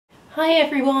Hi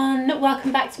everyone,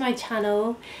 welcome back to my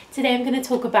channel. Today I'm going to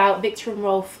talk about Viktor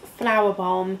Rolf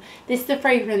FLOWERBOMB. This is a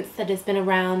fragrance that has been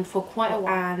around for quite a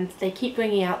while and they keep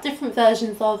bringing out different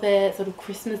versions of it, sort of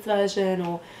Christmas version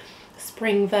or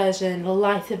spring version, a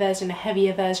lighter version, a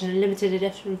heavier version, a limited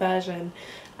edition version.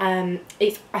 I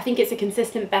think it's a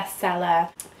consistent bestseller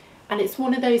and it's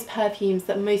one of those perfumes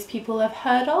that most people have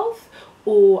heard of,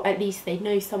 or at least they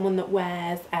know someone that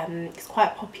wears. It's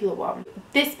quite a popular one.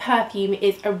 This perfume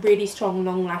is a really strong,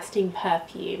 long-lasting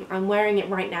perfume. I'm wearing it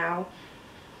right now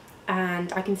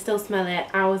and I can still smell it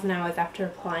hours and hours after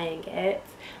applying it,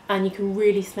 and you can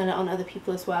really smell it on other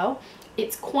people as well.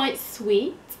 It's quite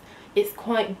sweet, it's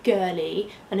quite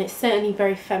girly, and it's certainly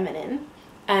very feminine.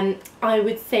 I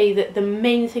would say that the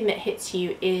main thing that hits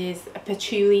you is a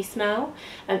patchouli smell.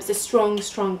 It's a strong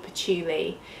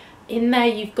patchouli. In there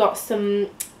you've got some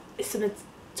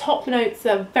top notes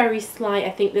that are very slight.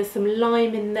 I think there's some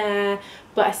lime in there,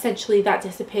 but essentially that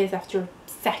disappears after a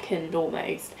second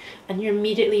almost, and you're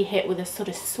immediately hit with a sort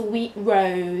of sweet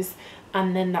rose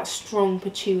and then that strong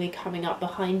patchouli coming up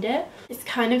behind it. It's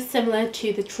kind of similar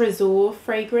to the Trésor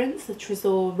fragrance, the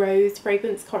Trésor rose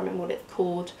fragrance, can't remember what it's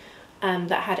called,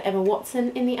 that had Emma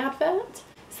Watson in the advert.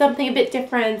 Something a bit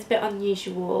different, a bit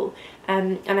unusual,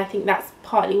 and I think that's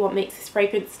partly what makes this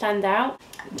fragrance stand out.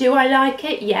 Do I like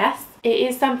it? Yes. It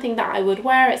is something that I would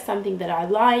wear, it's something that I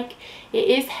like. It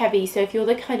is heavy, so if you're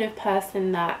the kind of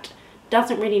person that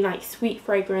doesn't really like sweet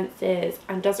fragrances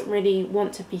and doesn't really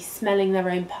want to be smelling their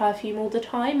own perfume all the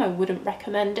time, I wouldn't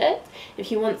recommend it.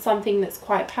 If you want something that's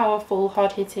quite powerful,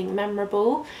 hard-hitting,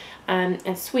 memorable,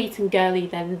 and sweet and girly,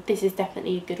 then this is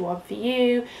definitely a good one for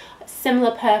you.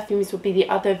 Similar perfumes would be the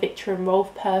other Viktor and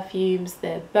Rolf perfumes,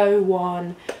 the Beau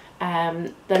one,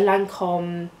 the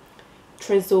Lancôme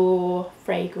Trésor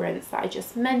fragrance that I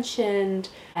just mentioned,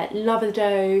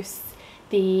 L'Overdose,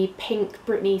 the pink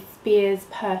Britney Spears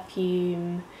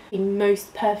perfume,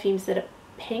 most perfumes that are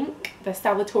pink, the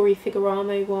Salvatore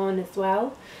Ferragamo one as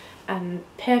well.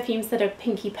 Perfumes that are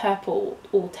pinky purple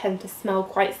all tend to smell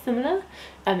quite similar.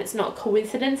 It's not a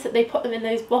coincidence that they put them in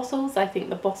those bottles. I think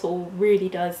the bottle really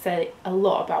does say a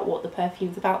lot about what the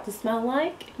perfume's about to smell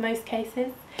like in most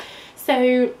cases.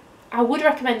 So I would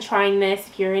recommend trying this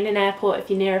if you're in an airport, if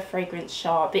you're near a fragrance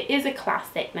shop. It is a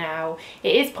classic now,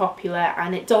 it is popular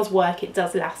and it does work, it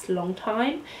does last a long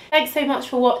time. Thanks so much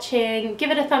for watching,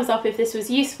 give it a thumbs up if this was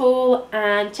useful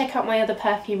and check out my other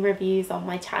perfume reviews on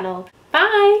my channel.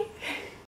 Bye!